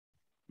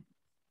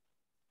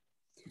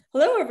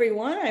Hello,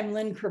 everyone. I'm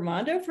Lynn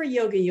Cremando for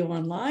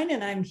YogaUOnline,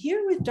 and I'm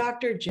here with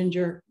Dr.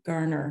 Ginger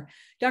Garner.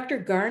 Dr.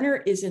 Garner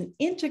is an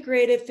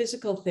integrative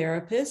physical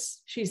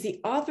therapist. She's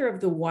the author of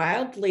the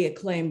wildly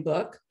acclaimed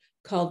book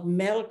called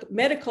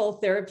Medical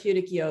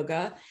Therapeutic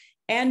Yoga,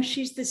 and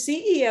she's the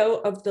CEO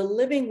of the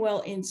Living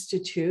Well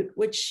Institute,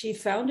 which she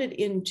founded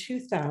in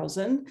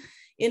 2000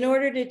 in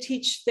order to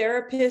teach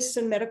therapists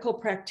and medical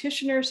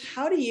practitioners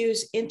how to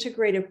use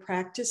integrative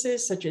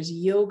practices such as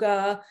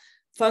yoga,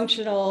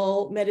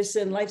 functional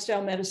medicine,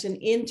 lifestyle medicine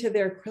into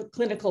their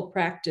clinical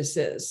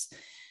practices.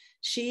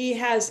 She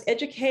has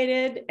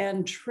educated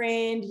and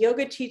trained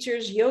yoga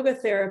teachers, yoga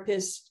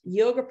therapists,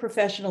 yoga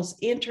professionals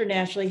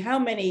internationally. How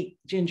many,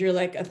 Ginger?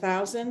 Like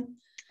 1,000?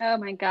 Oh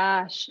my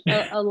gosh,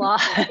 a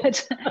lot.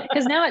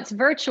 Because now it's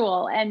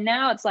virtual and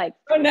now it's like.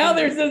 Oh, now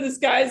there's the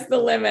sky's the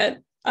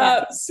limit.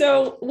 Yeah.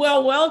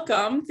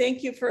 Welcome.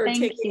 Thank you for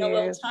taking a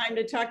little time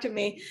to talk to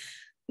me.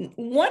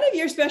 One of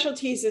your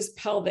specialties is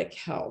pelvic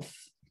health.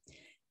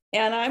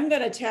 And I'm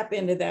going to tap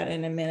into that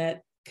in a minute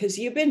because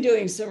you've been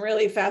doing some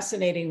really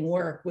fascinating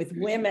work with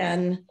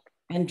women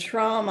and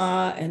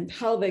trauma and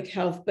pelvic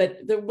health.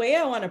 But the way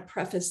I want to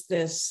preface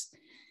this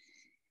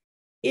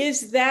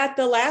is that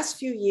the last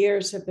few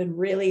years have been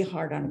really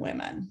hard on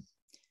women.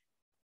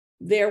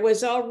 There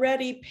was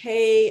already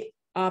pay,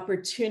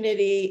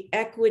 opportunity,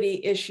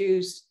 equity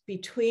issues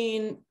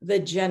between the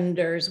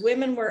genders.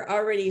 Women were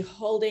already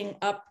holding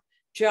up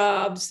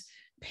jobs,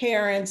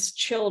 parents,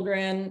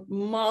 children,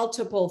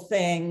 multiple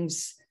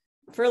things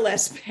for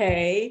less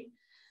pay.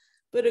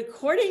 But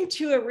according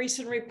to a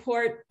recent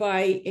report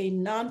by a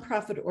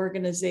nonprofit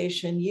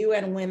organization,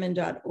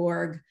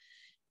 unwomen.org,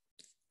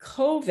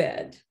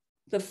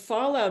 the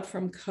fallout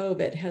from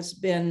COVID has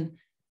been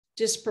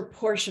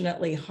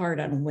disproportionately hard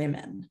on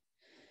women.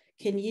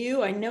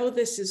 I know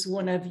this is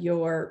one of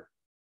your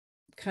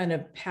kind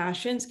of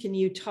passions. Can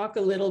you talk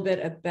a little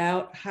bit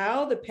about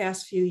how the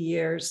past few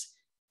years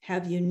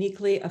have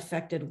uniquely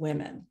affected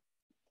women?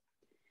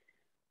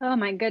 Oh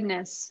my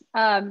goodness.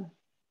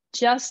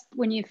 Just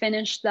when you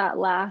finished that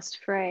last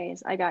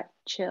phrase, I got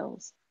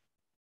chills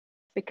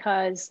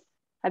because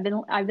I've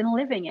been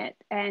living it,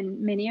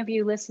 and many of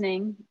you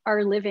listening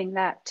are living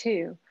that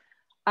too.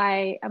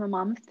 I am a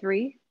mom of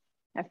three.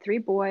 I have three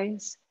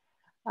boys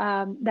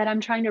that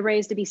I'm trying to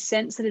raise to be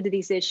sensitive to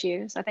these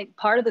issues. I think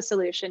part of the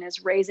solution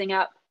is raising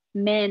up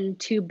men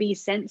to be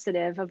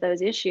sensitive of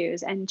those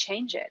issues and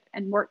change it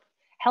and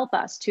help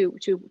us to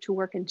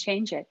work and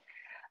change it.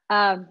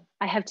 I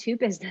have two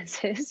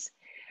businesses.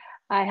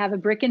 I have a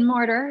brick and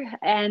mortar,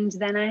 and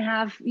then I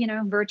have,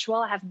 virtual.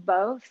 I have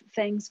both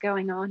things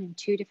going on in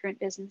two different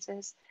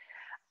businesses.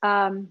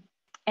 And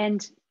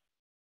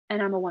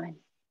I'm a woman.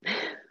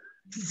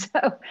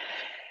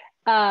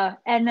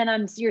 And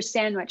then you're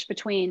sandwiched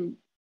between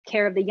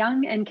care of the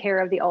young and care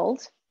of the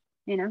old,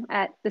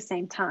 at the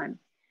same time.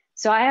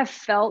 So I have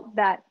felt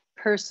that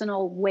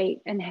personal weight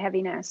and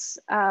heaviness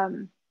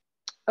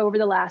over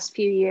the last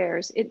few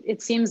years.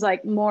 It seems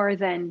like more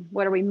than,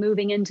 what are we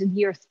moving into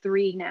year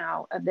 3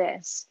 now of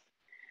this?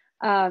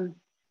 And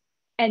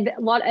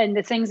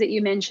the things that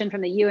you mentioned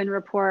from the UN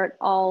report,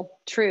 all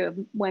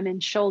true.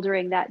 Women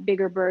shouldering that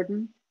bigger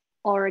burden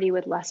already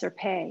with lesser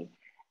pay.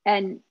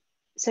 And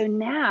so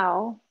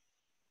now,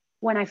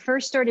 when I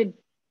first started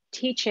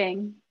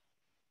teaching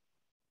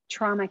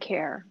trauma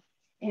care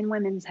in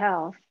women's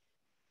health,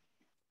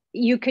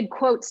 you could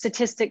quote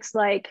statistics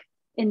like,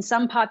 in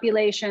some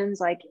populations,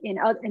 like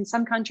in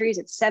some countries,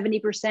 it's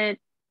 70%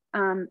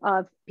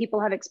 of people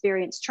have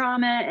experienced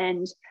trauma,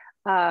 and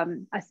a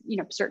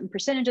certain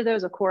percentage of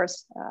those, of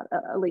course,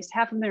 at least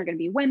half of them are going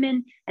to be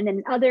women, and then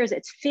in others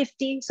it's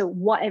 50. So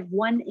if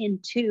 1 in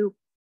 2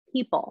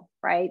 people,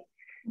 right,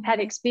 have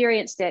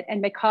experienced it,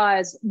 and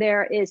because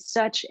there is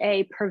such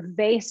a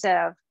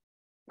pervasive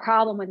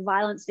problem with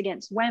violence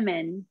against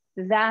women,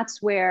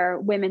 that's where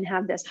women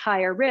have this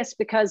higher risk,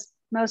 because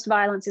most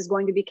violence is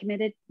going to be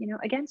committed,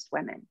 against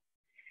women.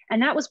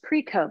 And that was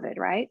pre-COVID,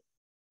 right?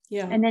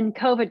 Yeah. And then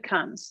COVID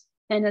comes,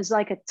 and it's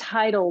like a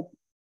tidal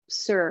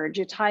surge,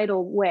 a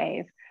tidal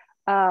wave,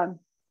 and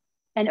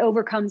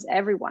overcomes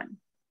everyone.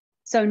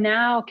 So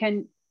now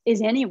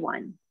is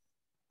anyone,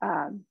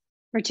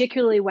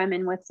 particularly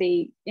women with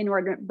the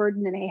inordinate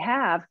burden that they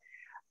have,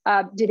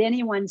 did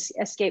anyone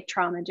escape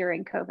trauma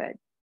during COVID?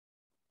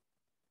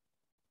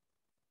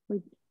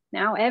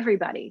 Now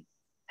everybody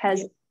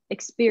has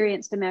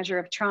experienced a measure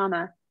of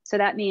trauma. So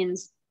that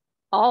means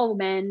all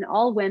men,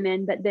 all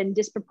women, but then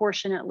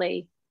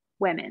disproportionately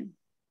women.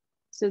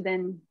 So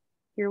then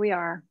here we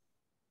are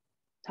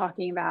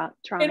talking about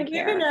trauma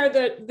care. And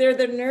women they're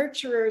the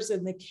nurturers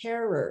and the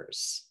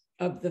carers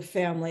of the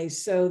family.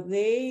 So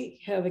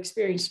they have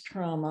experienced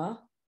trauma,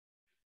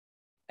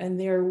 and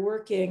they're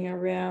working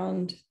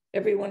around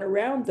everyone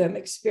around them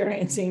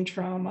experiencing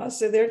trauma.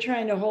 So they're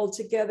trying to hold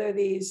together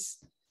these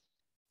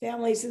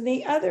families. And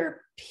the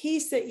other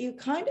piece that you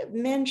kind of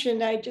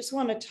mentioned, I just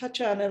want to touch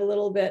on it a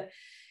little bit.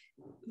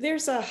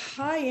 There's a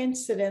high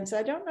incidence,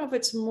 I don't know if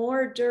it's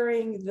more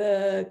during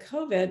the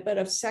COVID, but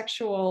of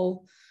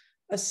sexual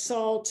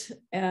assault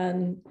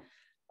and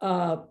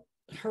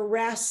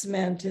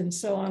harassment and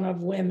so on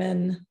of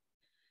women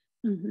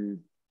mm-hmm.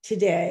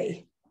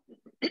 today,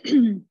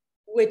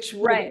 which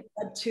would right.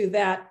 add to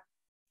that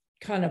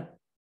kind of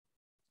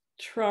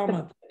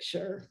trauma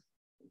picture.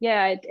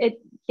 Yeah,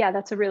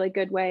 that's a really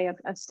good way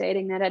of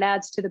stating that. It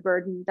adds to the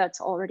burden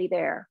that's already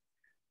there.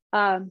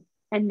 And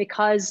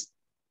because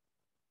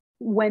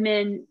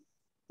women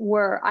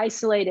were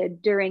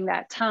isolated during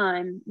that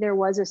time, there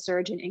was a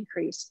surge and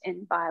increase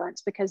in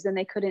violence, because then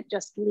they couldn't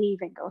just leave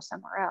and go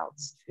somewhere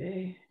else.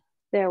 Okay.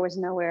 There was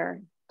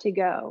nowhere to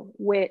go,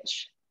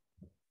 which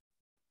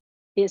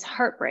is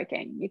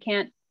heartbreaking. You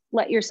can't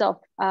let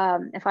yourself,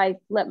 if I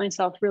let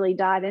myself really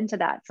dive into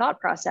that thought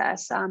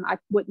process, I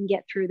wouldn't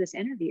get through this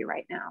interview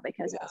right now,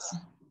 because it's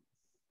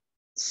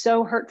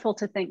so hurtful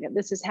to think that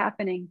this is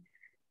happening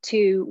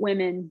to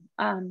women,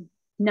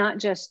 not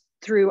just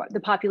through the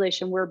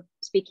population we're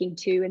speaking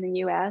to in the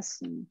US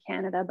and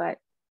Canada, but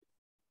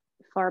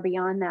far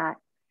beyond that.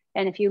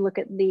 And if you look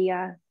at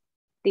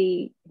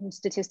the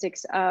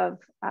statistics of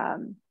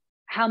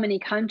how many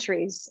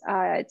countries,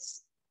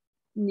 it's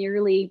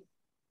nearly,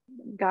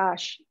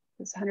 gosh,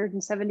 it's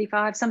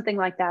 175, something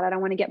like that. I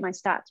don't want to get my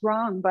stats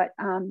wrong, but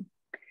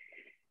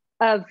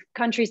of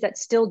countries that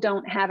still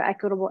don't have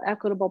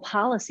equitable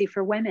policy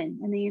for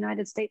women, and the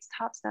United States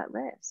tops that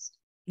list.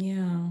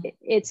 Yeah.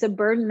 It's a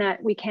burden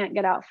that we can't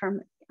get out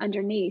from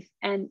underneath.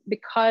 And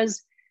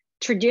because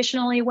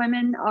traditionally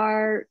women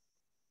are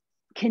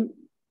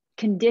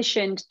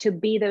conditioned to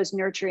be those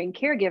nurturing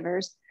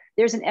caregivers,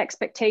 there's an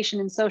expectation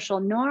and social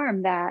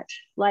norm that,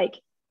 like,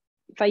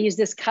 if I use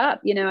this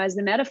cup, as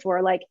the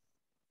metaphor, like,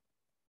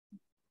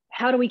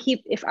 how do we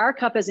keep, if our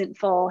cup isn't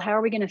full, how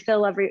are we going to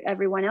fill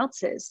everyone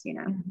else's?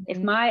 Mm-hmm. If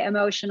my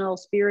emotional,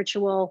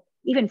 spiritual,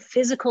 even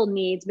physical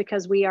needs,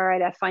 because we are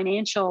at a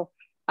financial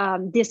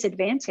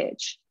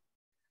disadvantage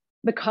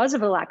because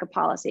of a lack of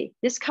policy,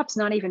 this cup's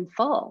not even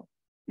full.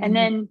 Mm-hmm. And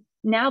then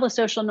now the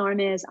social norm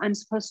is I'm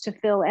supposed to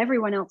fill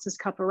everyone else's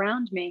cup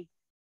around me.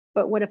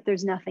 But what if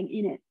there's nothing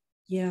in it?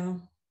 Yeah.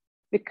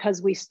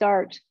 Because we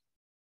start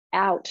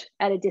out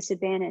at a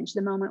disadvantage.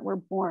 The moment we're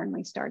born,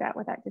 we start out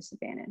with that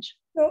disadvantage.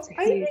 So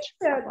I think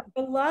that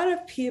a lot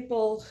of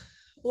people,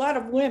 a lot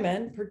of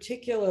women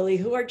particularly,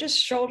 who are just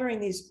shouldering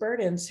these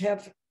burdens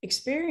have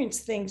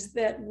experienced things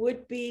that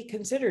would be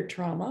considered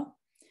trauma.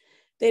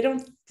 They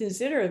don't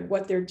consider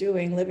what they're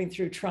doing living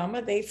through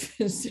trauma. They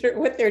consider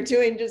what they're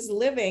doing just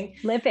living.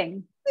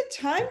 The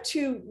time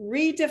to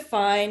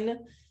redefine.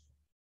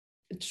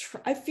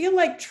 I feel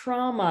like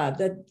trauma,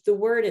 that the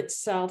word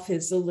itself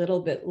is a little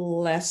bit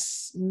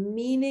less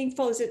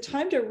meaningful. Is it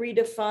time to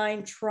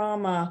redefine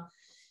trauma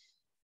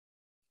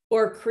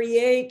or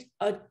create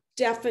a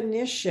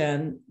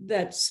definition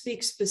that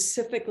speaks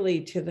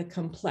specifically to the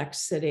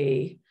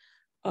complexity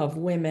of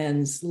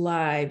women's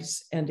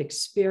lives and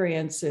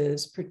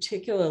experiences,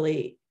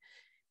 particularly,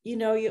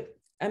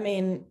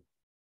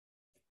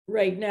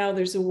 right now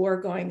there's a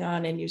war going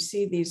on and you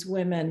see these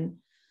women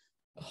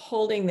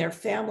holding their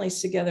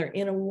families together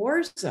in a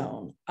war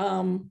zone.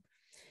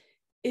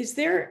 Is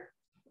there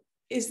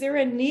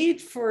a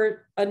need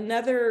for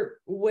another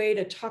way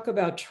to talk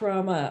about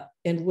trauma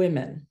in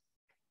women?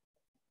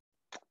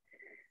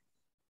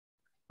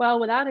 Well,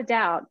 without a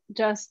doubt,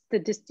 just the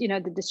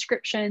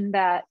description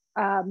that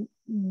and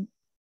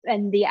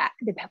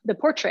the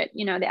portrait,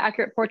 the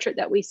accurate portrait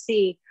that we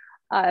see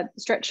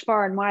stretched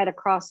far and wide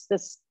across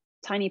this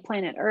tiny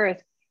planet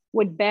Earth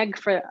would beg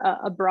for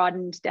a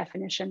broadened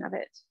definition of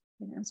it.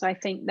 So I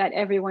think that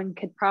everyone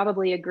could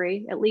probably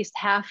agree, at least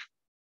half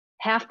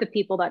the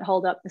people that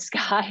hold up the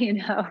sky,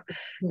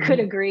 mm-hmm. could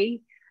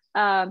agree,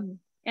 and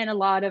a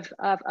lot of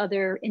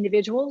other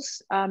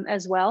individuals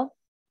as well.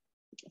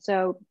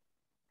 So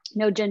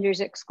no genders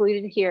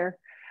excluded here.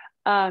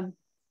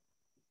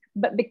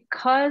 But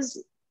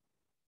because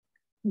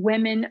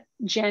women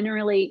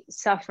generally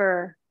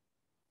suffer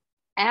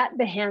at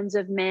the hands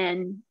of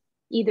men,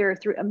 either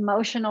through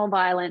emotional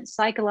violence,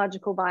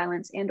 psychological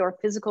violence, and or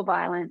physical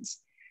violence,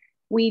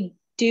 we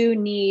do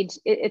need,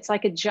 it's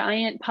like a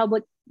giant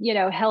public,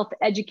 health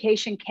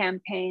education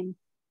campaign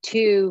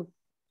to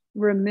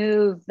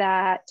remove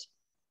that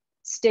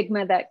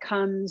stigma that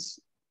comes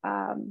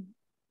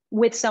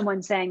with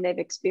someone saying they've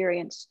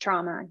experienced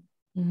trauma.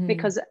 Mm-hmm.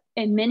 Because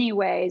in many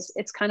ways,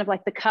 it's kind of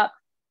like the cup,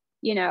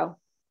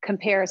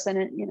 comparison,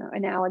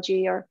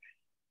 analogy or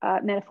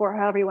metaphor,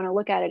 however you want to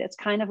look at it. It's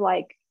kind of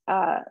like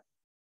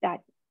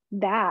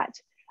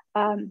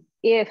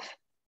if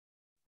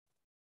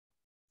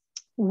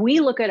we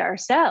look at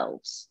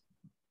ourselves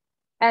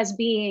as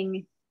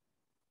being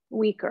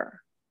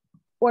weaker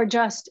or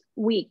just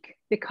weak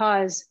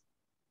because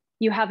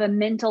you have a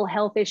mental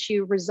health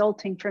issue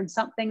resulting from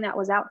something that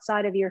was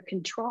outside of your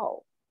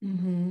control.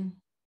 Mm-hmm.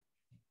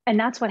 And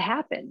that's what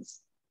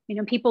happens.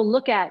 People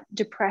look at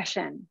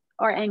depression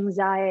or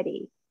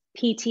anxiety,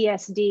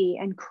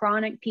 PTSD and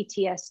chronic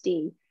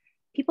PTSD.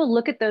 People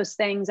look at those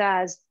things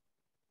as,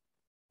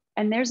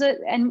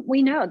 and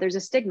we know there's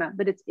a stigma,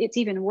 but it's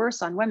even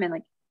worse on women.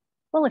 Like,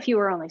 well, if you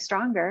were only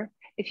stronger,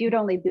 if you'd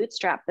only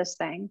bootstrap this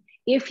thing,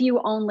 if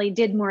you only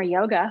did more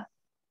yoga,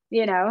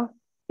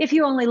 if if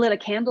you only lit a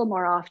candle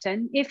more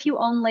often, if you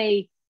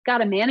only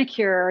got a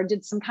manicure or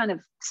did some kind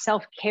of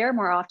self-care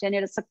more often,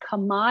 it's a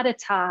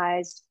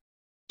commoditized,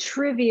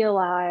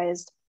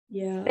 trivialized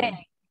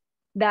thing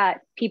that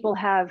people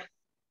have,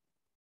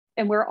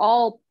 and we're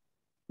all,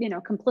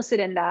 complicit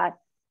in that,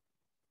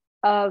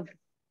 of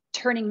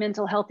turning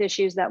mental health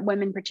issues that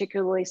women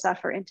particularly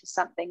suffer into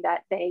something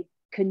that they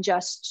can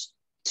just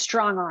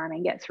strong arm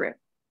and get through.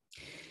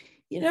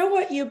 You know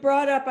what you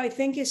brought up, I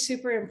think, is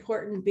super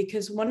important,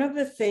 because one of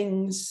the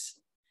things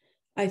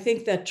I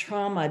think that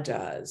trauma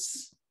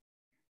does,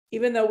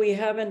 even though we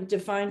haven't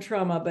defined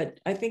trauma,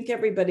 but I think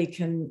everybody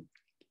can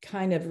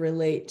kind of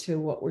relate to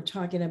what we're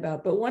talking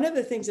about. But one of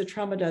the things that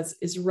trauma does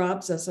is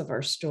robs us of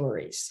our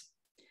stories.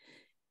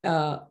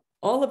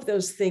 All of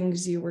those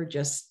things you were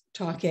just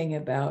talking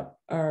about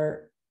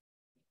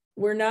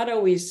we're not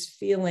always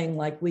feeling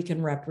like we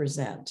can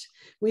represent.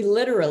 We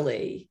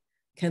literally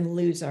can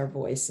lose our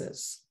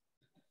voices.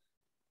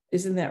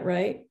 Isn't that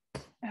right?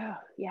 Oh,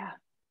 yeah.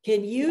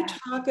 Can you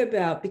talk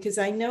about, because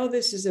I know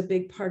this is a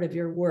big part of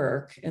your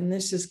work, and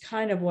this is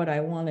kind of what I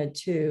wanted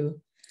to,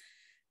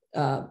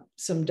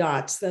 some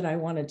dots that I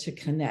wanted to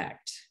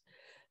connect.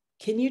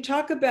 Can you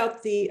talk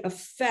about the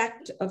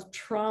effect of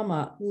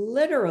trauma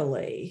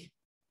literally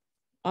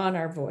on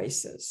our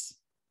voices?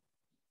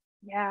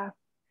 Yeah.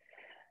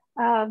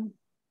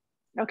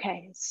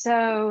 Okay.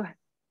 So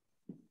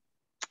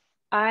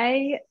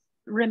I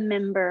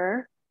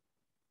remember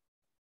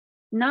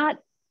not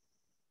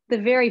the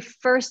very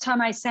first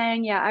time I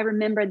sang. Yeah, I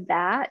remembered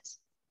that.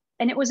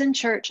 And it was in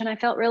church and I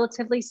felt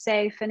relatively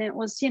safe. And it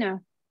was,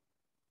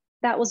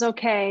 that was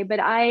okay. But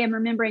I am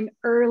remembering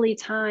early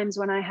times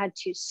when I had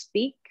to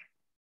speak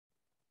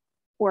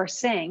or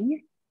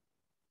sing.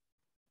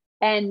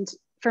 And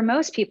for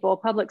most people,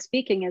 public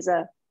speaking it's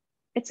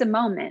a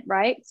moment,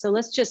 right? So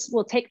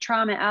we'll take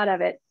trauma out of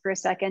it for a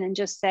second and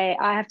just say,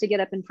 I have to get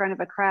up in front of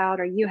a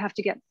crowd, or you have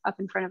to get up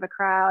in front of a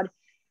crowd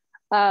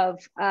of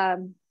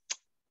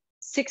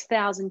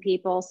 6,000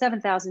 people,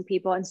 7,000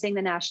 people, and sing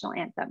the national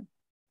anthem,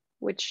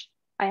 which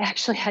I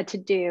actually had to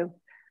do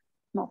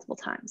multiple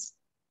times.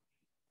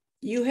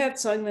 You have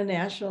sung the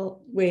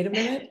national, wait a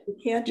minute, you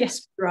can't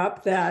just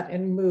drop that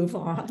and move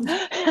on.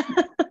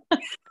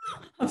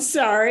 I'm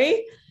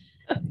sorry.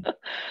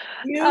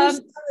 You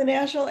sung the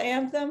national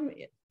anthem,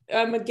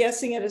 I'm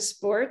guessing at a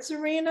sports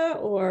arena,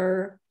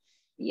 or?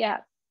 Yeah.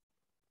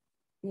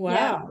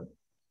 Wow.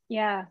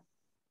 Yeah.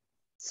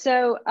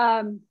 So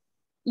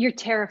you're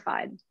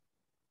terrified.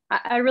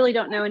 I really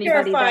don't know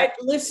anybody terrified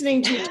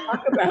listening to you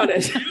talk about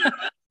it.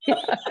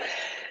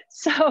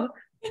 So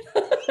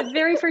the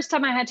very first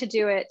time I had to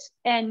do it,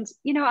 and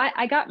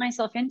I got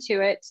myself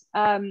into it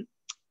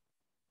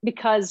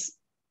because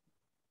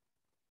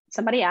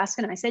somebody asked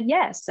and I said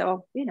yes.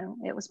 So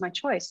it was my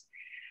choice.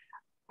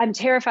 I'm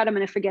terrified I'm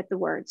going to forget the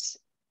words,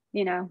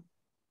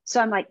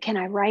 so I'm like, can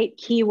I write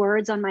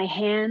keywords on my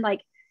hand,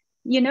 like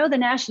the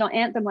national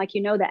anthem, like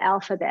the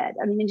alphabet?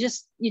 I mean, you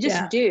just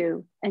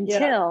do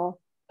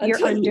until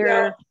you're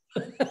under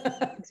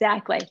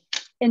exactly,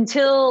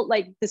 until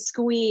like the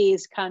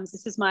squeeze comes.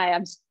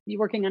 I'm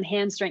working on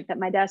hand strength at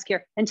my desk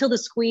here, until the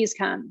squeeze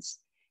comes,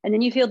 and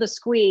then you feel the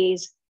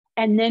squeeze,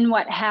 and then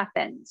what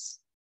happens?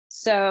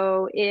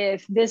 So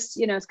if this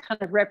is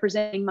kind of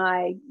representing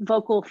my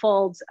vocal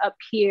folds up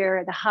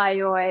here, the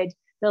hyoid,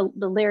 the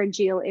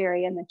laryngeal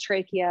area, and the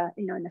trachea,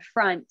 in the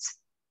front,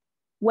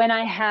 when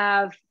I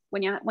have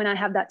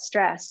that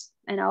stress,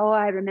 and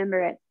I remember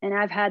it, and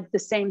I've had the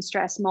same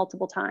stress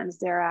multiple times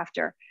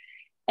thereafter,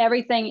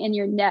 everything in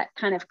your neck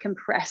kind of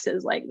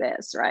compresses like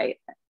this, right?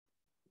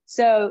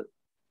 So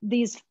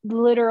these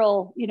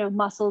literal,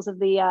 muscles of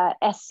the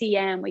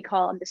SCM, we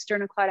call them, the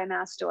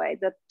sternocleidomastoid,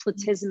 the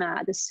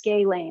platysma, the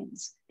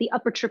scalenes, the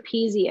upper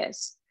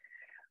trapezius,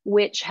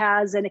 which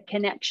has a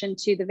connection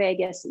to the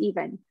vagus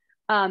even,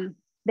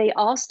 they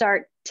all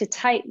start to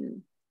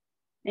tighten.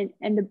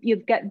 And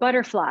you've got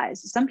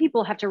butterflies. Some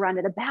people have to run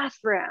to the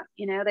bathroom.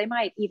 They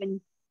might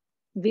even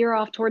veer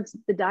off towards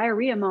the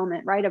diarrhea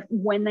moment, right? Of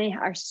when they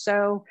are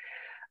so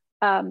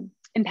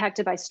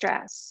impacted by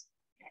stress.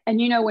 And,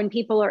 when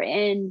people are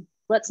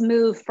let's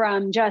move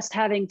from just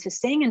having to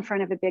sing in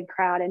front of a big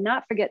crowd and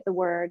not forget the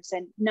words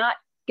and not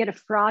get a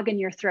frog in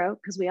your throat,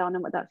 because we all know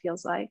what that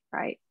feels like,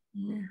 right?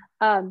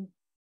 Yeah.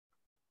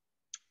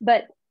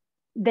 But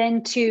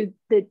then to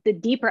the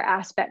deeper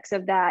aspects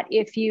of that,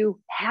 if you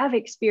have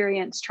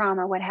experienced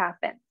trauma, what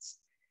happens?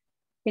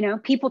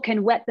 People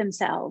can wet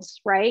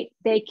themselves, right?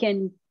 They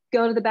can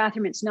go to the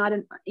bathroom. It's not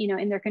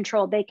in their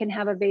control. They can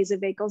have a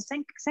vasovagal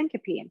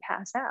syncope and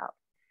pass out.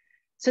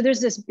 So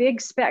there's this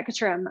big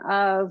spectrum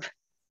of,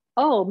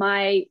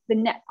 I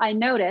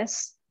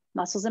notice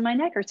muscles in my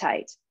neck are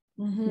tight.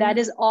 Mm-hmm. That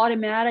is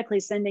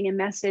automatically sending a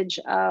message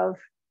of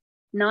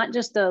not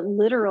just a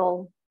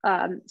literal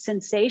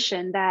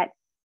sensation that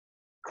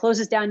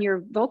closes down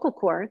your vocal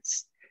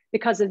cords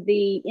because of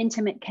the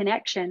intimate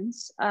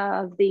connections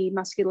of the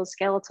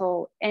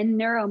musculoskeletal and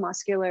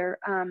neuromuscular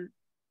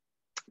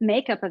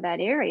makeup of that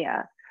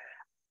area,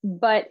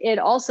 but it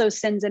also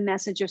sends a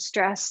message of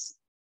stress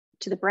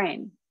to the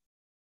brain.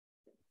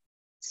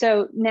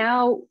 So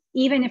now,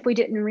 even if we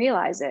didn't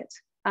realize it,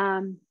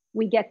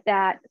 we get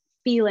that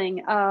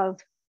feeling of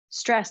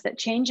stress that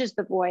changes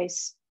the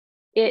voice.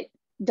 It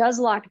does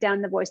lock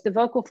down the voice. The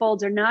vocal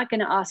folds are not going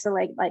to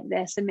oscillate like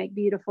this and make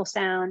beautiful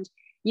sound.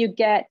 You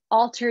get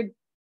altered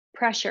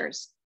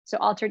pressures. So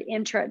altered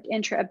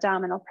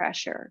intra-abdominal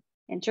pressure,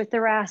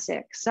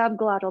 interthoracic,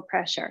 subglottal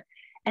pressure.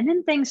 And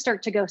then things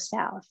start to go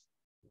south.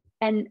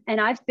 And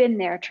I've been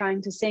there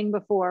trying to sing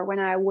before when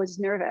I was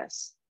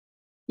nervous.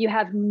 You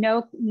have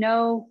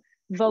no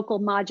vocal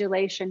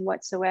modulation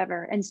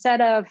whatsoever. Instead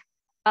of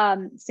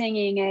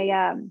singing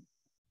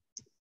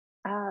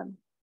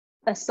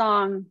a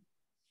song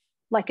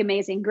like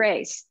Amazing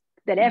Grace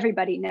that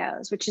everybody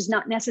knows, which is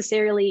not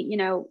necessarily,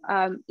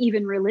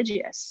 even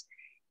religious,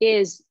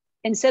 is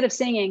instead of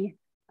singing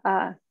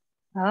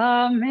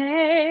Amazing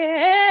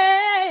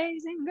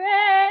Grace,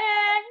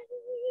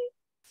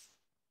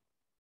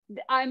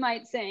 I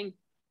might sing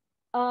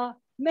Amazing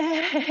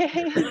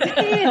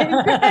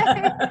Grace,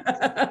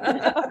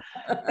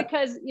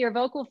 because your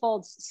vocal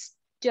folds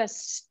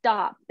just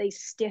stop, they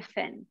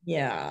stiffen.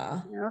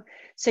 Yeah.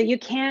 So you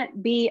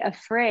can't be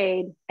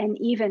afraid and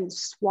even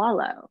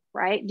swallow,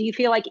 right? Do you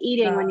feel like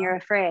eating when you're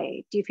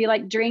afraid? Do you feel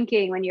like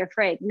drinking when you're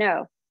afraid?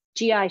 No,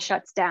 GI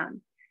shuts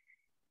down.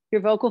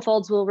 Your vocal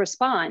folds will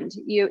respond.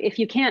 If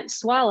you can't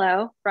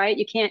swallow, right?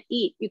 You can't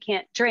eat, you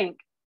can't drink,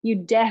 you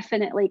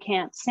definitely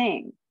can't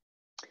sing.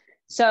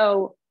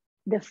 So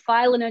the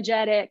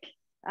phyloenergetic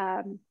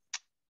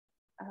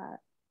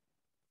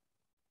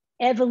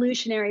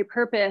evolutionary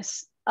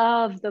purpose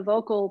of the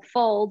vocal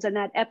folds and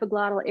that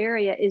epiglottal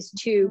area is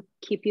to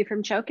keep you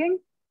from choking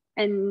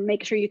and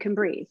make sure you can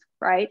breathe,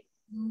 right?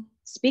 Mm-hmm.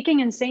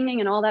 Speaking and singing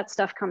and all that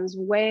stuff comes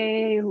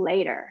way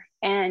later.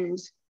 And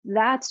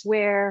that's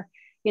where,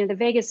 the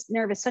vagus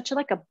nerve is such a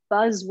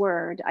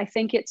buzzword. I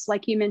think it's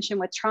like you mentioned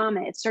with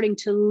trauma, it's starting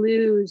to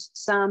lose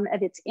some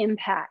of its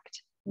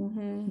impact.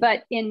 Mm-hmm.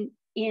 But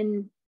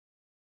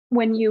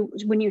when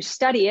you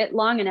study it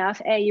long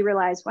enough, you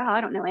realize, wow, I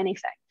don't know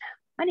anything.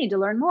 I need to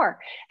learn more.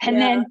 And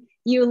then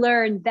you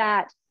learn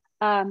that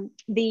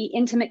the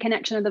intimate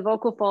connection of the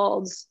vocal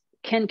folds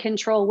can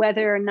control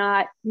whether or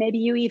not maybe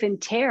you even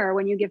tear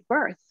when you give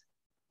birth.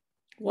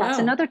 Wow. That's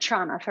another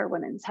trauma for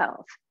women's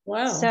health.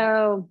 Wow.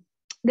 So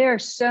there are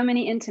so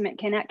many intimate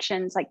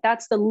connections. Like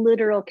that's the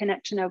literal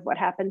connection of what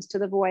happens to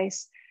the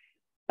voice.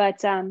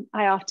 But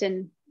I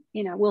often,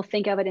 will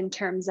think of it in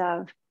terms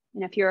of,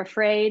 if you're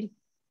afraid,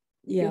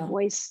 your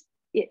voice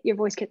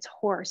gets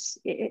hoarse,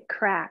 it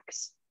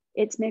cracks.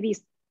 It's maybe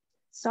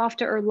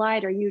softer or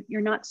lighter.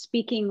 You're not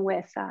speaking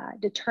with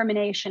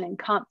determination and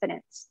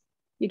confidence.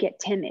 You get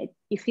timid.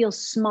 You feel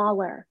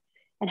smaller.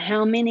 And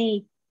how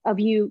many of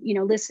you,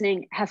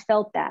 listening have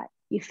felt that?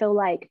 You feel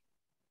like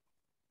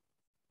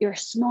you're a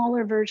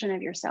smaller version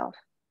of yourself.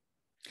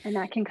 And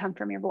that can come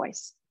from your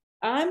voice.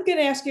 I'm going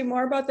to ask you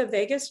more about the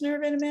vagus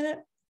nerve in a minute,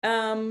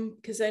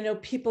 because I know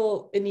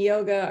people in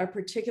yoga are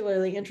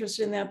particularly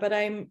interested in that, but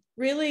I'm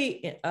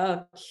really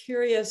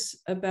curious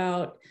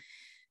about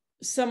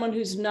someone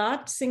who's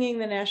not singing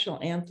the national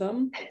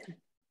anthem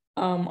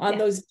on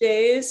those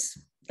days,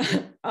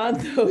 on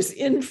those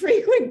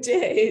infrequent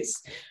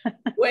days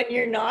when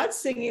you're not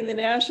singing the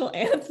national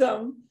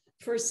anthem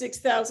for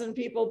 6,000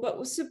 people.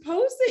 But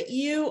suppose that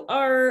you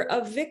are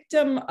a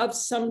victim of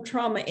some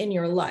trauma in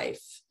your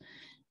life,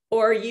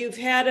 or you've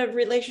had a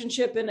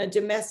relationship in a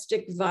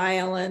domestic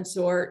violence,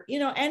 or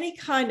any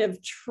kind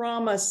of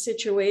trauma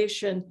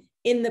situation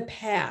in the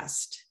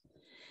past.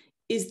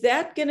 Is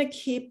that going to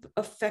keep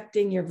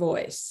affecting your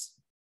voice?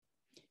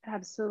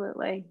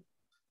 Absolutely.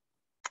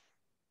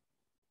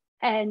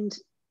 And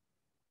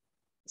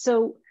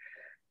so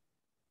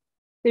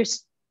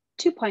there's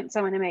 2 points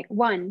I want to make.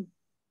 One,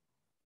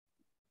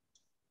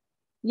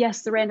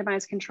 yes, the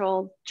randomized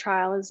controlled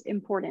trial is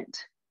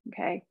important,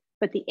 okay?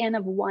 But the N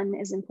of 1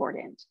 is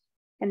important.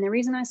 And the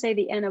reason I say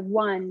the N of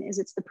 1 is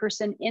it's the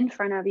person in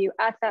front of you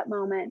at that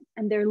moment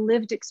and their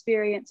lived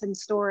experience and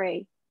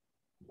story.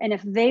 And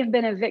if they've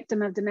been a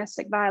victim of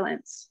domestic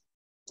violence,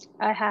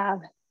 I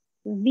have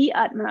the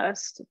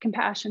utmost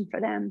compassion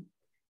for them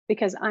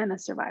because I'm a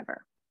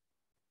survivor.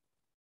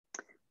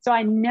 So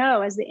I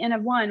know as the N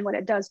of 1 what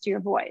it does to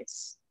your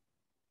voice.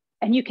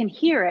 And you can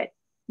hear it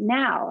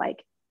now,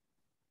 like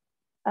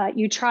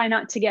you try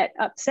not to get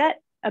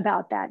upset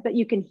about that, but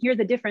you can hear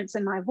the difference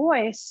in my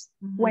voice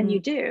when you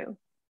do.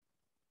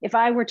 If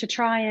I were to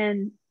try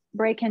and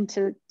break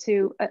into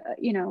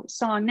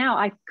song now,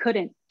 I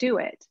couldn't do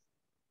it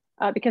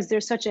because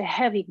there's such a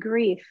heavy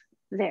grief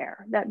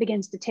there that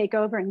begins to take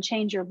over and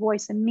change your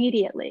voice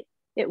immediately.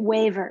 It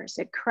wavers,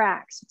 it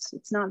cracks,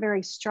 it's not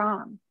very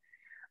strong.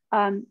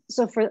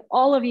 So for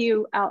all of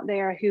you out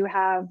there who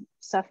have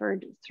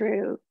suffered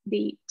through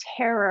the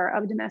terror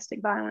of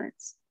domestic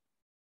violence,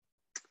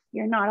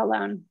 you're not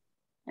alone.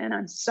 And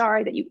I'm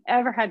sorry that you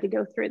ever had to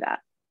go through that.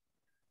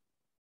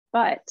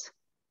 But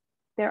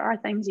there are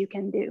things you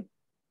can do.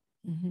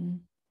 Mm-hmm.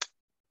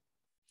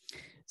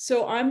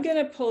 So I'm going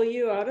to pull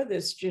you out of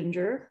this,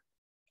 Ginger,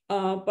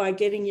 by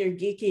getting your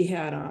geeky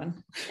hat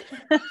on.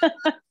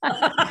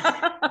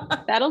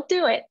 That'll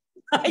do it.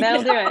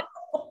 That'll do it.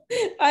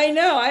 I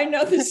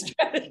know the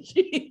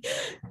strategy.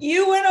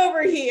 You went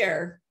over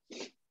here.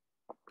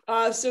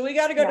 So we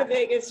got to go to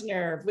vagus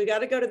nerve. We got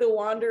to go to the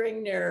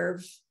wandering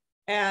nerve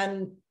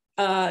and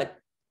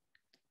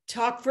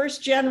talk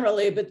first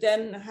generally, but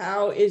then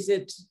how is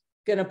it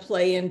going to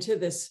play into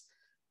this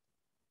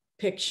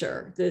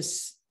picture?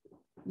 This,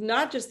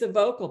 not just the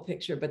vocal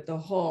picture, but the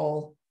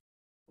whole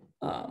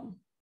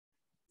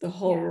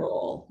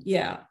role.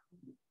 Yeah.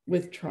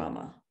 With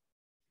trauma.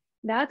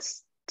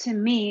 That's, to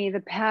me,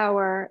 the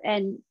power.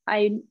 And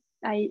I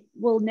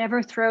will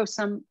never throw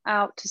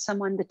out to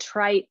someone the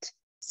trite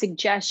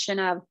suggestion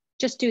of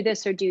just do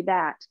this or do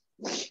that,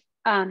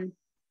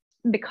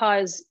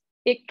 because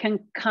it can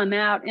come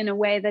out in a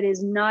way that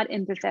is not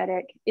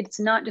empathetic. It's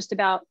not just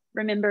about,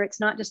 remember,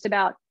 it's not just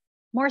about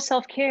more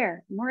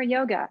self-care, more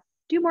yoga,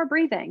 do more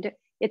breathing.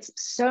 It's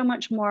so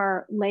much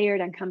more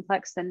layered and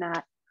complex than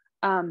that.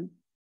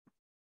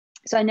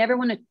 So I never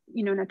want to,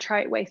 in a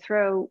trite way,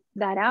 throw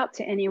that out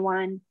to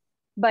anyone.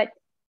 But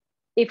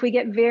if we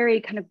get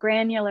very kind of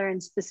granular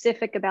and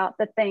specific about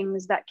the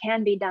things that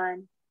can be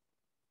done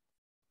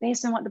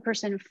based on what the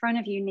person in front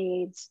of you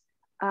needs,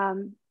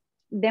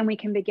 then we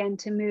can begin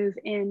to move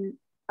in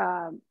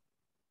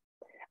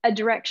a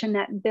direction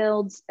that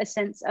builds a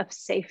sense of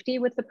safety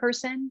with the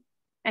person.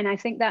 And I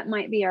think that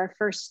might be our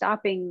first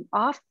stopping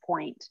off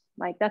point.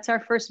 Like that's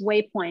our first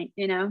waypoint,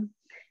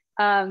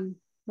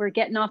 we're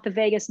getting off the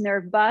vagus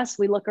nerve bus.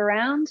 We look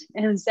around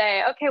and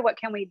say, okay, what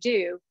can we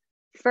do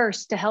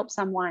first to help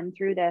someone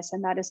through this?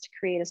 And that is to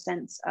create a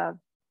sense of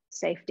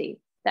safety.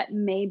 That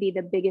may be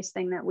the biggest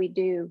thing that we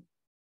do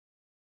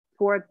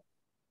for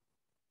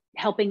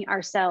helping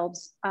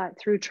ourselves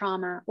through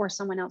trauma or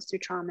someone else through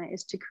trauma,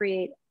 is to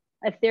create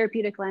a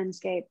therapeutic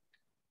landscape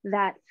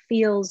that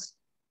feels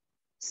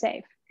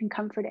safe and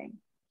comforting.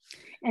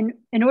 And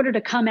in order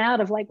to come out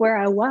of like where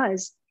I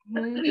was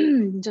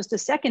just a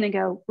second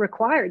ago,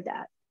 required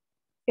that.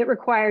 It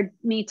required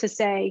me to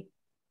say,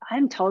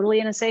 I'm totally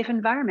in a safe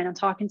environment. I'm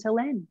talking to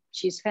Lynn.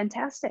 She's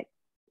fantastic.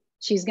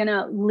 She's going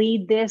to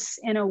lead this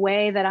in a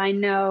way that I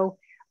know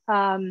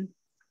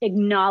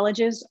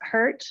acknowledges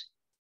hurt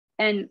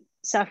and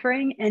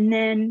suffering, and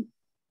then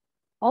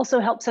also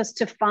helps us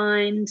to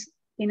find,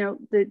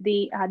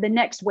 the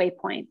next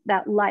waypoint,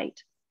 that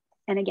light.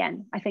 And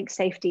again, I think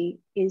safety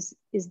is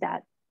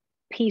that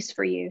piece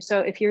for you. So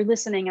if you're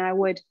listening, I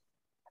would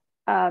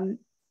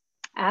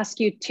ask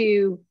you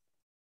to,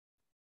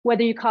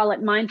 whether you call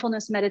it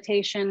mindfulness,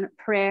 meditation,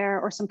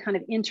 prayer, or some kind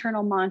of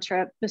internal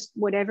mantra, just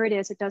whatever it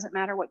is, it doesn't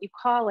matter what you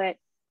call it,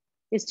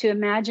 is to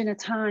imagine a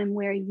time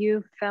where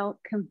you felt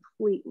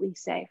completely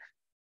safe.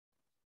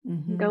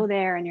 Mm-hmm. Go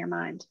there in your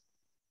mind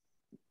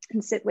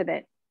and sit with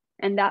it.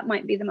 And that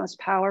might be the most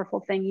powerful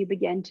thing you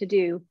begin to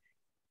do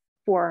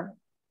for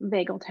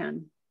vagal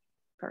tone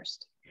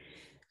first.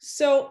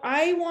 So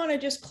I want to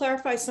just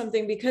clarify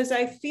something, because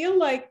I feel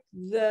like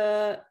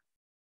the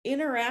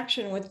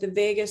interaction with the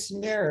vagus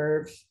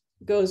nerve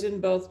goes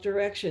in both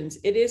directions.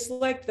 It is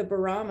like the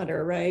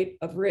barometer, right,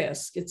 of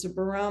risk. It's a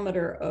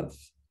barometer of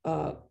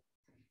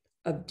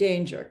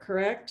danger,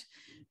 correct?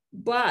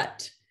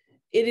 But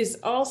it is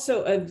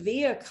also a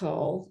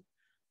vehicle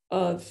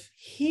of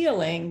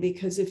healing,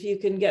 because if you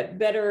can get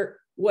better,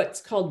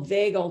 what's called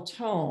vagal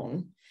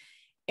tone,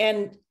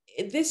 and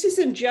this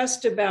isn't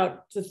just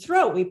about the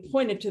throat. We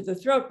pointed to the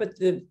throat, but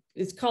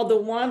it's called the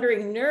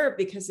wandering nerve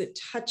because it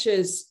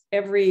touches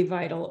every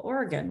vital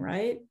organ,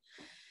 right?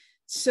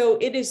 So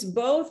it is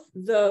both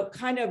the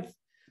kind of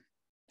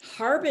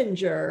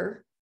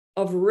harbinger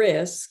of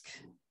risk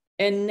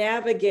and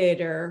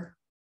navigator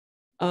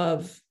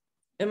of,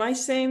 am I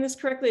saying this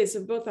correctly? It's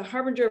both the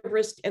harbinger of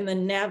risk and the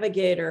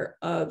navigator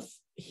of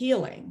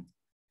healing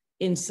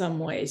in some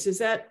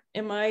ways.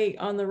 Am I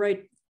on the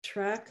right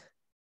track?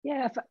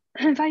 Yeah,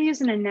 if I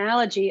use an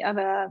analogy of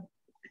a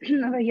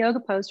yoga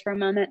pose for a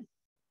moment,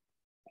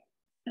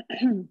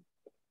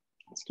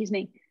 excuse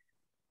me,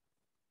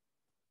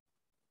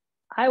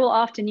 I will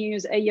often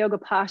use a yoga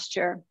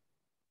posture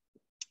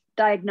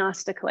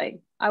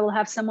diagnostically. I will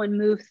have someone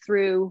move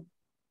through,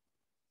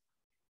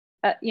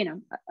 a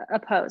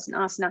pose, an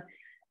asana,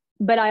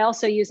 but I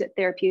also use it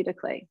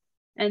therapeutically.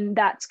 And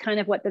that's kind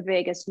of what the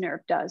vagus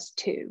nerve does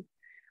too.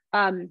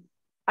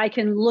 I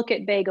can look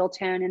at vagal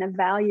tone and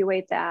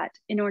evaluate that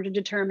in order to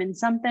determine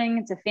something.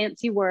 It's a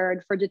fancy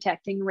word for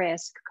detecting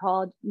risk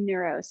called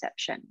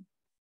neuroception.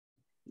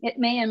 It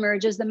may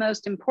emerge as the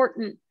most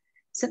important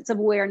sense of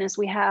awareness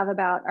we have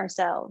about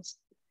ourselves.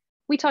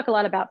 We talk a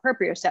lot about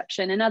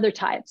proprioception and other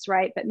types,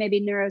 right? But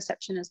maybe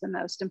neuroception is the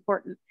most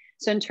important.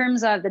 So in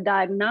terms of the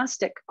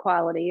diagnostic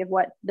quality of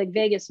what the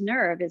vagus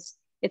nerve is,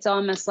 it's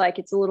almost like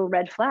it's a little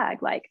red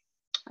flag, like,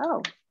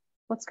 oh,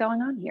 what's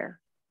going on here?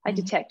 I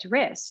detect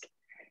risk.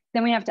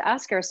 Then we have to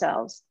ask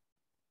ourselves,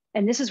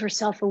 and this is where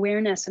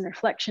self-awareness and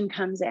reflection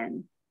comes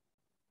in.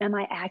 Am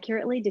I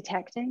accurately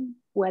detecting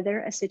whether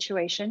a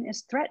situation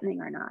is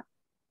threatening or not?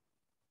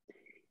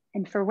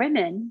 And for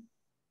women,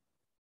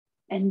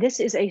 and this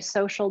is a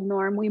social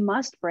norm we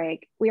must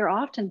break, we are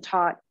often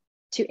taught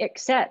to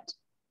accept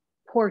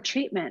poor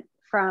treatment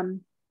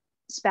from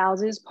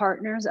spouses,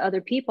 partners,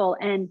 other people,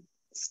 and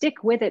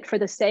stick with it for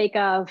the sake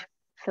of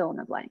fill in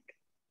the blank,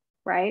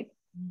 right?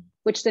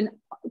 Which then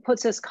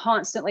puts us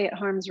constantly at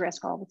harm's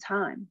risk all the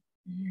time.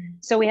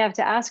 So we have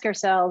to ask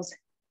ourselves,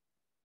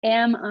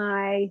 am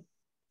I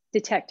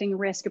detecting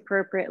risk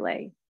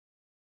appropriately?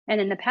 And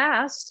in the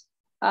past,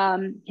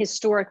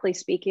 historically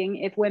speaking,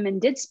 if women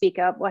did speak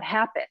up, what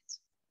happened?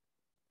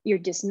 You're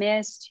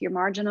dismissed, you're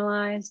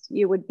marginalized,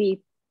 you would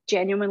be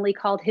genuinely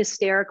called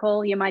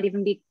hysterical, you might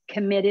even be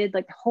committed.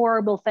 Like,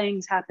 horrible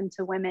things happened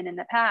to women in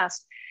the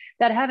past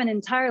that haven't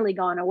entirely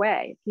gone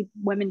away.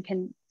 Women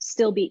can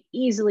still be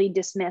easily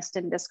dismissed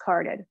and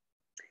discarded.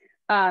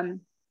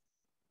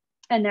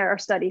 And there are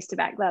studies to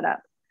back that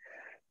up.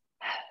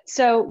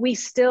 So we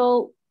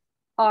still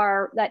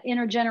are, that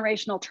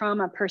intergenerational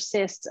trauma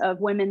persists of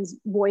women's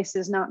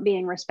voices not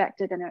being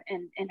respected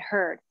and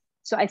heard.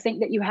 So I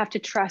think that you have to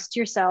trust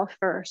yourself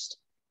first.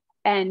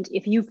 And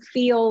if you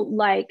feel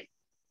like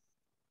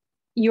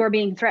you're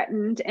being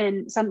threatened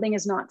and something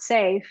is not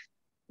safe,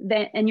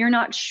 then, and you're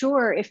not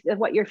sure if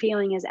what you're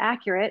feeling is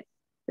accurate,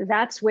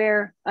 that's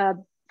where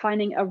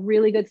finding a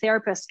really good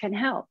therapist can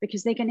help,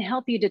 because they can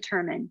help you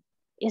determine,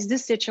 is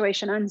this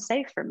situation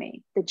unsafe for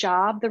me? The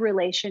job, the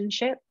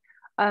relationship,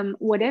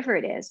 whatever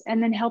it is,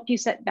 and then help you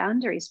set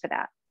boundaries for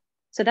that.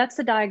 So that's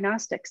the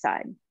diagnostic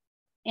side.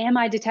 Am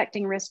I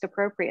detecting risk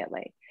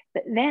appropriately?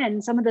 But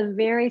then some of the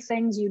very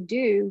things you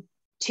do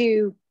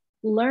to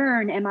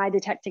learn, am I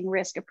detecting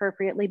risk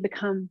appropriately,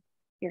 become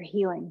your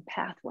healing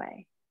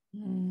pathway.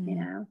 You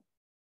know,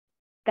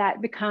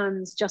 that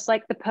becomes, just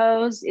like the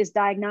pose is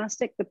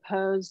diagnostic, the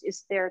pose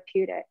is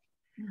therapeutic.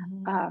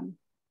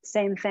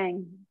 Same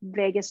thing.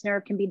 Vagus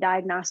nerve can be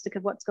diagnostic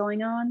of what's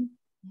going on.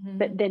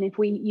 But then if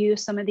we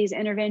use some of these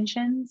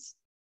interventions,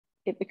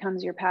 it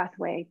becomes your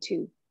pathway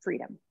to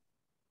freedom.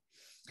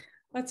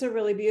 That's a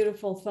really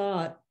beautiful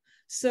thought.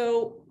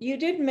 So you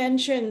did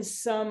mention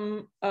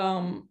some,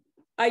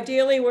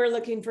 ideally we're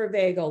looking for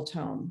vagal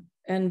tone,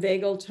 and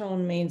vagal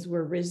tone means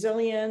we're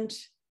resilient.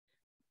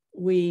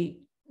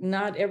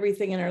 Not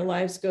everything in our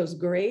lives goes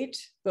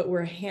great, but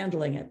we're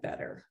handling it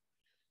better.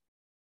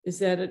 Is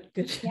that a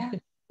good?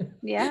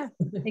 Yeah,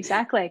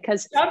 exactly.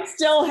 Because stuff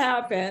still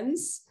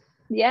happens.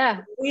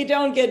 Yeah. We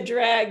don't get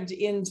dragged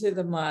into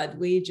the mud.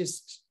 We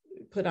just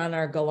put on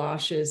our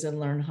galoshes and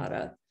learn how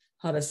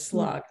to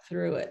slog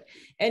through it.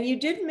 And you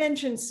did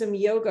mention some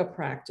yoga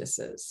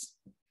practices,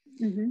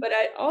 but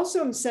I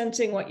also am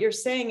sensing what you're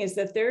saying is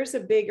that there's a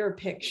bigger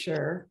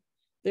picture.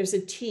 There's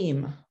a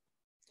team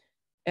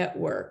at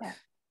work.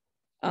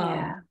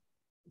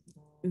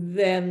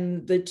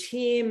 Then the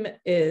team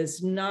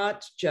is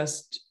not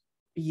just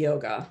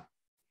yoga.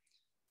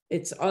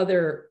 It's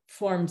other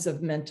forms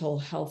of mental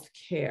health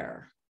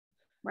care.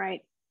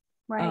 Right.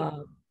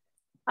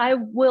 I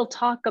will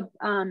talk,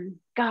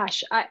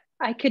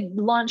 I could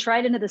launch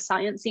right into the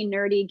sciencey,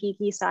 nerdy,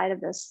 geeky side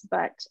of this,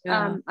 but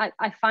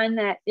I find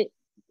that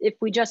if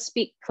we just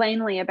speak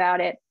plainly about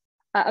it,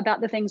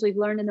 about the things we've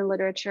learned in the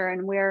literature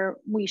and where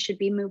we should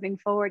be moving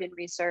forward in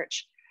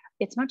research,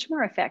 it's much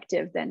more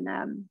effective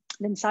than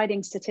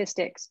citing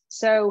statistics.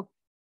 So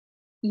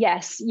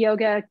yes,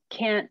 yoga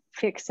can't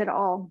fix it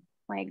all.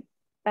 Like,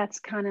 that's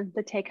kind of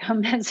the take-home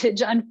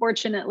message,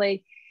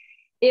 unfortunately.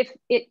 If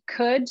it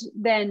could,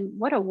 then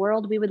what a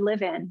world we would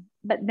live in.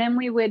 But then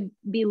we would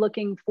be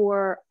looking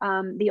for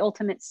the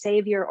ultimate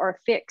savior or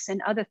fix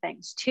in other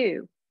things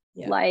too.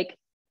 Like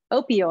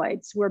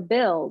opioids were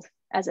billed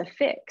as a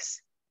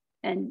fix,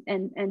 and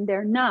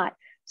they're not.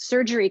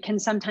 Surgery can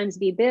sometimes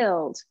be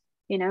billed,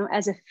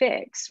 as a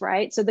fix,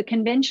 right? So the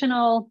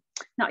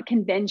not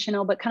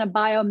conventional, but kind of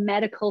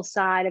biomedical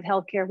side of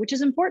healthcare, which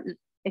is important,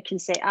 it can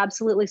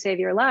absolutely save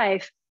your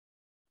life,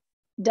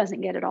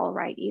 doesn't get it all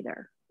right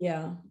either.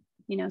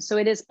 So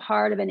it is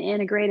part of an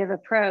integrative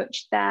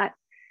approach that,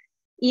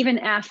 even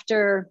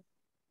after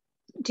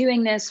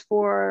doing this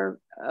for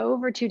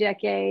over 2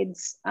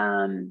 decades,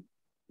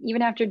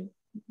 even after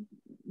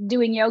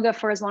doing yoga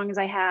for as long as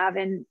I have,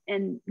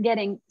 and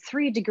getting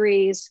 3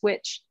 degrees,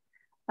 which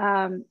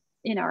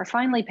are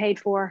finally paid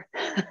for,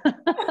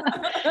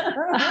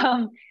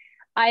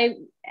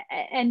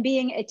 and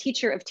being a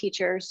teacher of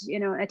teachers,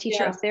 a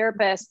teacher of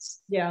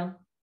therapists,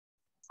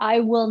 I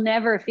will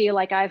never feel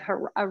like I've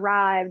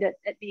arrived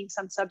at being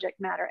some subject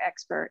matter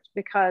expert,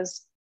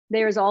 because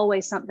there's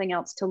always something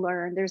else to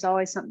learn. There's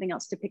always something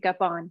else to pick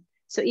up on.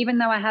 So even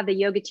though I have the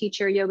yoga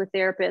teacher, yoga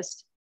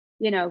therapist,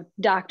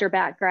 doctor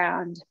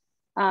background,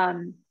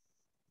 I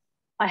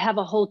have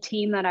a whole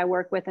team that I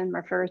work with and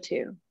refer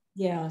to.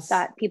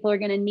 That people are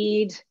going to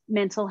need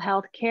mental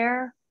health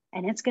care,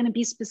 and it's going to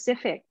be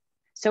specific.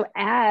 So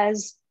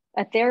as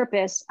a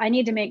therapist, I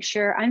need to make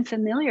sure I'm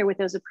familiar with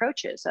those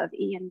approaches of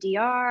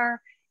EMDR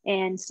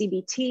and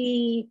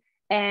CBT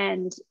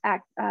and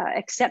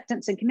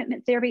acceptance and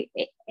commitment therapy,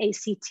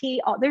 ACT.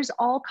 There's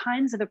all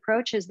kinds of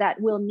approaches that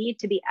will need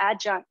to be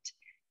adjunct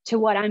to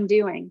what I'm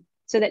doing,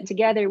 so that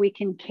together we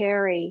can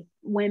carry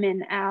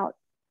women out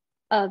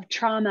of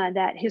trauma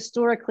that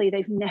historically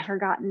they've never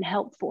gotten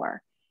help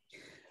for.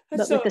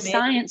 That's but so with the amazing.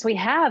 science we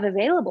have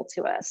available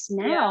to us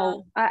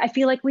now, I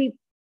feel like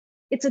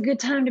it's a good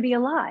time to be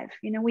alive.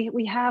 You know,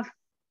 we have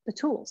the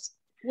tools.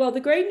 Well, the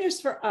great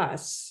news for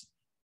us,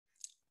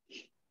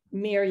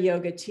 mere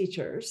yoga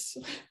teachers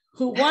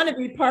who want to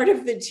be part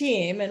of the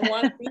team and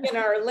want to be in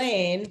our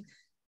lane,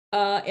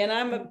 and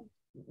I'm a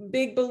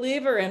big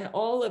believer in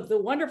all of the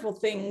wonderful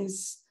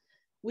things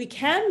we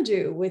can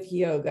do with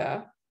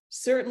yoga,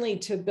 certainly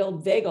to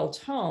build vagal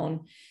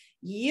tone.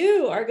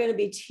 You are going to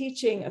be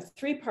teaching a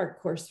 3-part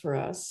course for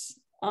us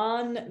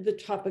on the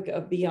topic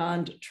of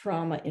beyond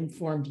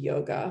trauma-informed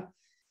yoga,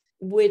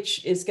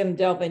 which is going to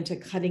delve into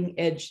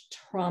cutting-edge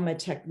trauma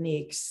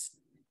techniques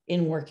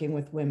in working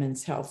with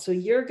women's health. So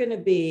you're going to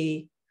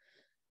be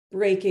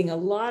breaking a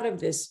lot of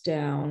this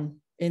down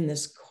in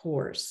this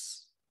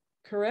course,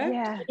 correct?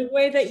 Yeah. In a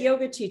way that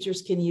yoga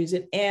teachers can use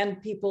it, and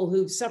people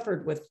who've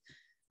suffered with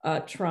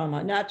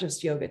trauma, not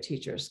just yoga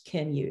teachers,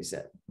 can use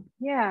it.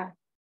 Yeah.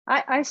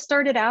 I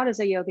started out as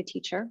a yoga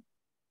teacher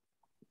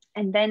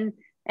and then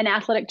an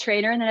athletic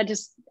trainer. And then I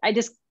just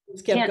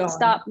can't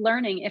stop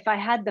learning. If I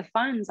had the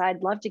funds,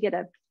 I'd love to get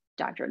a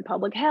doctorate in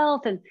public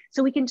health. And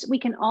so we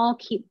can all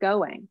keep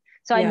going.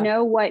 So I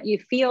know what you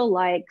feel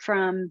like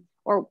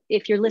or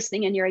if you're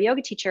listening and you're a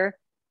yoga teacher,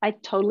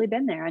 I've totally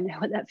been there. I know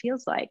what that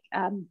feels like.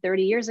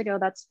 30 years ago,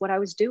 that's what I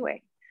was doing.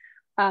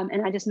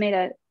 And I just made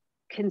a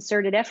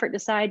concerted effort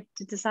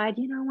to decide,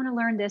 you know, I want to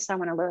learn this, I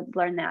want to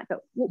learn that.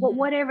 But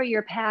whatever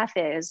your path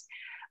is,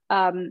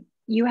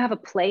 you have a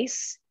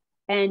place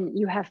and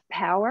you have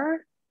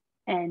power.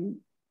 And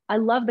I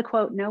love the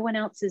quote, no one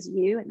else is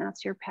you, and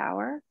that's your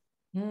power.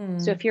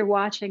 So if you're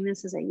watching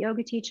this as a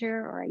yoga teacher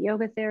or a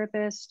yoga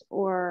therapist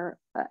or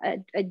a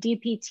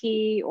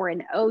DPT or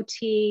an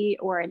OT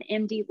or an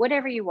MD,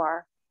 whatever you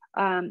are,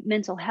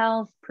 mental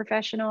health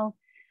professional,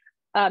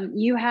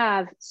 you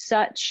have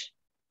such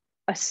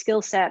a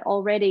skill set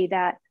already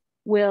that's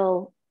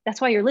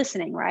why you're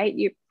listening, right?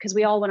 Because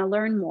we all want to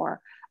learn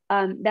more.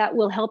 That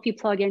will help you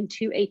plug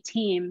into a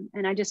team.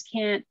 And I just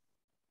can't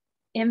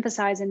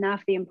emphasize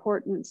enough the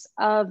importance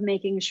of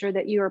making sure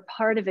that you are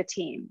part of a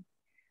team.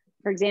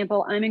 For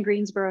example, I'm in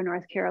Greensboro,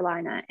 North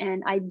Carolina,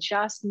 and I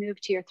just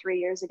moved here 3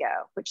 years ago,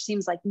 which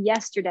seems like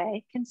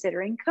yesterday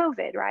considering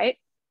COVID, right?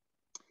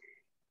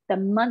 The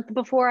month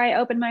before I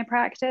opened my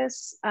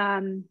practice,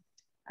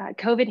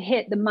 COVID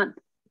hit the month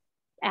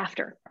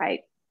after,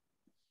 right?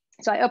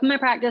 So I opened my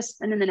practice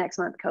and then the next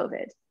month,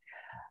 COVID.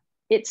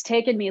 It's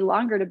taken me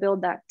longer to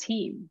build that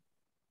team,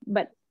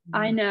 but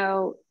I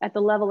know at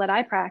the level that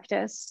I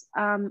practice,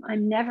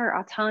 I'm never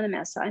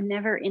autonomous. I'm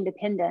never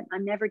independent.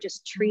 I'm never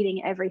just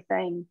treating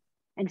everything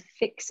and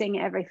fixing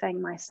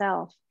everything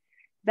myself.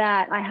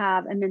 That I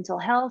have a mental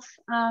health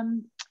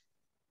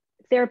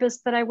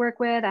therapist that I work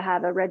with. I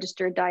have a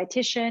registered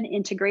dietitian,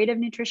 integrative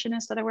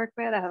nutritionist that I work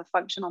with. I have a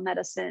functional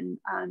medicine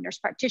nurse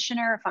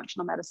practitioner, a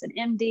functional medicine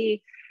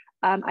MD.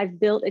 I've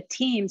built a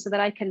team so that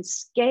I can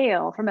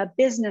scale from a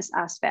business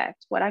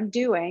aspect what I'm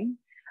doing.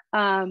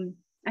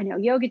 I know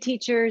yoga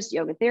teachers,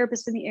 yoga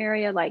therapists in the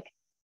area. Like,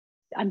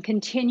 I'm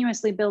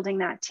continuously building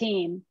that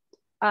team,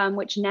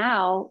 which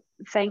now,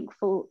 thanks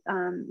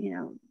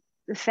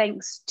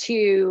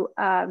to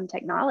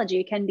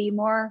technology, can be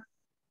more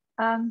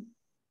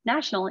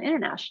national and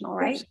international,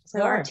 right?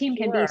 So our team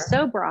can be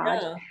so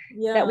broad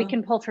that we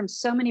can pull from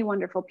so many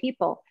wonderful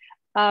people.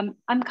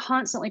 I'm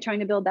constantly trying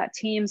to build that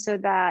team so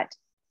that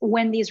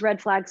when these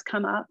red flags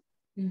come up,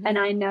 and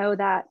I know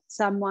that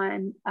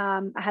someone,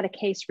 I had a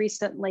case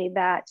recently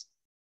that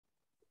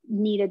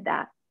needed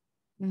that.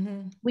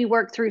 We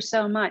work through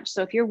so much.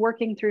 So if you're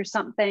working through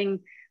something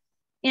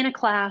in a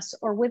class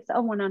or with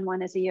a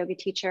one-on-one as a yoga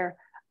teacher,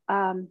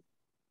 and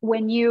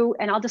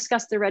I'll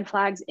discuss the red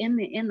flags in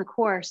the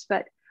course,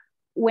 but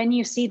when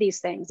you see these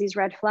things, these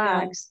red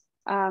flags,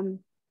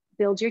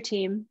 build your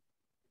team.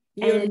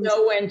 You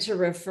know when to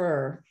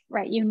refer.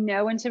 Right. You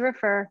know when to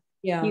refer.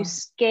 Yeah. You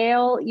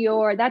scale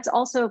that's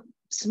also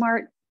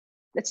smart.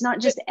 It's not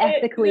just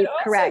ethically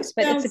correct,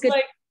 but it's a good.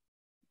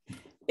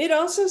 It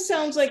also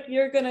sounds like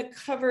you're going to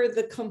cover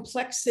the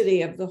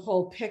complexity of the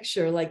whole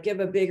picture, like give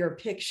a bigger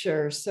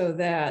picture so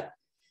that,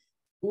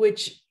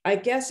 which I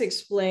guess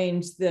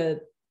explains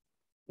the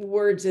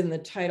words in the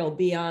title,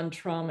 beyond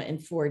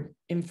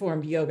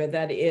trauma-informed yoga,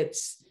 that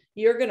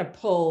you're going to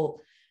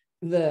pull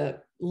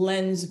the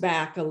lens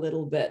back a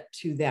little bit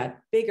to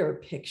that bigger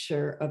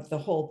picture of the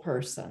whole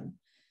person.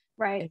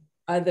 Right.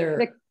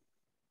 And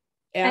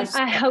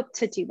I hope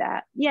to do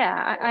that.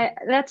 Yeah.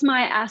 That's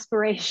my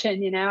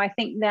aspiration. I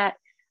think that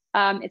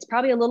it's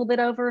probably a little bit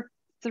over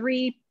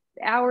 3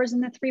 hours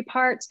in the 3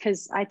 parts,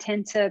 because I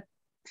tend to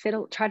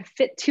try to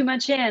fit too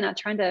much in. I'm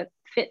trying to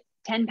fit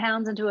 10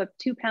 pounds into a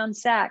 2-pound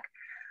sack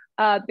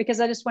because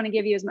I just want to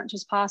give you as much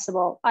as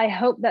possible. I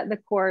hope that the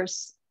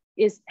course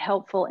is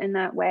helpful in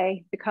that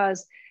way,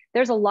 because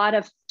there's a lot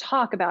of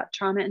talk about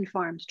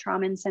trauma-informed,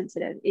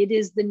 trauma-insensitive. It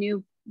is the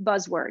new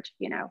buzzword,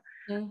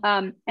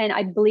 and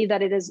I believe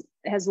that it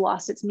has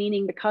lost its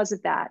meaning because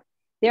of that.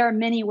 There are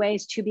many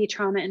ways to be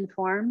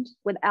trauma-informed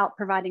without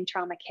providing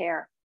trauma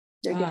care.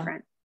 They're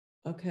different.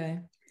 Okay.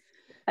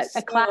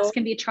 A class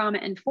can be trauma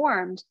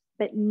informed,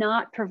 but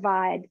not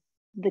provide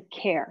the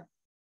care,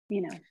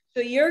 you know.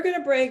 So you're going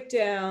to break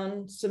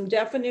down some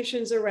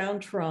definitions around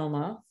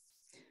trauma,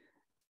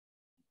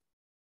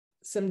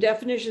 some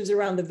definitions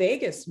around the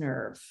vagus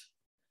nerve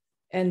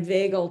and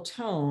vagal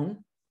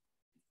tone,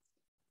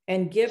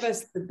 and give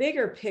us the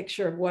bigger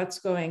picture of what's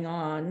going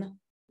on,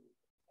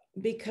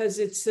 because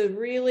it's a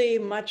really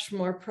much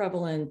more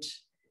prevalent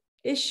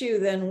issue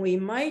than we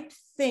might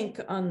think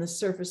on the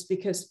surface,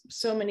 because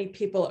so many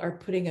people are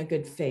putting a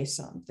good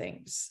face on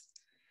things.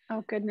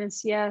 Oh,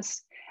 goodness,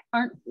 yes.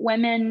 Aren't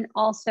women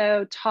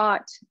also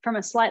taught from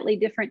a slightly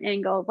different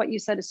angle? What you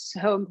said is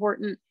so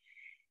important.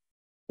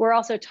 We're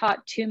also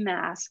taught to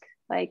mask.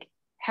 Like,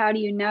 how do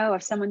you know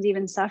if someone's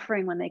even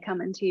suffering when they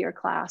come into your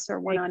class or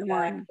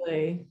one-on-one?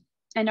 Exactly.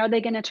 And are they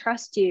going to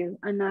trust you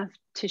enough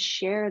to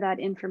share that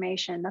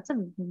information? That's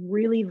a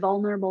really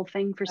vulnerable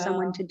thing for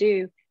someone to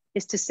do,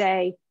 is to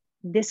say,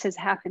 this has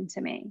happened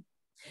to me.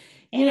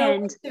 You know,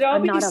 we should all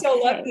be so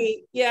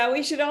lucky. Yeah,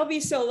 we should all be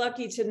so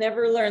lucky to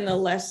never learn the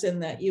lesson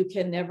that you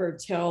can never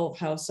tell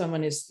how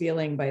someone is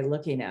feeling by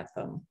looking at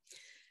them.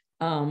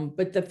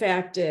 But the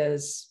fact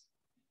is,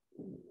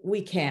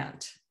 we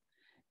can't.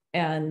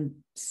 And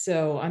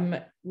so I'm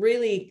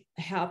really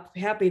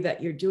happy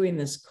that you're doing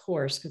this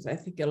course, because I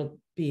think it'll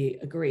be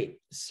a great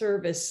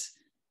service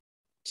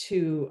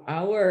to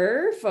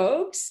our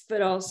folks,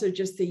 but also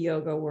just the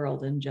yoga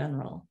world in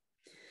general.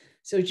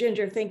 So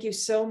Ginger, thank you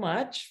so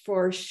much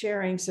for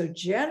sharing so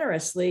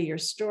generously your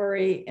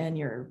story and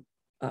your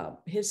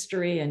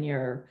history and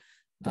your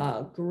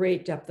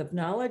great depth of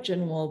knowledge.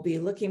 And we'll be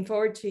looking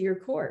forward to your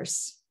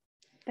course.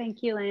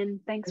 Thank you, Lynn.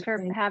 Thanks for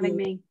having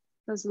me.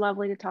 It was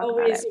lovely to talk about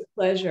it. Always a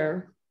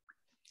pleasure.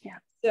 Yeah.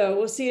 So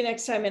we'll see you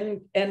next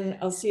time, and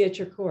I'll see you at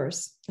your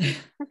course.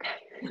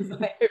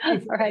 Okay. All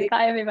right.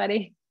 Bye,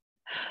 everybody.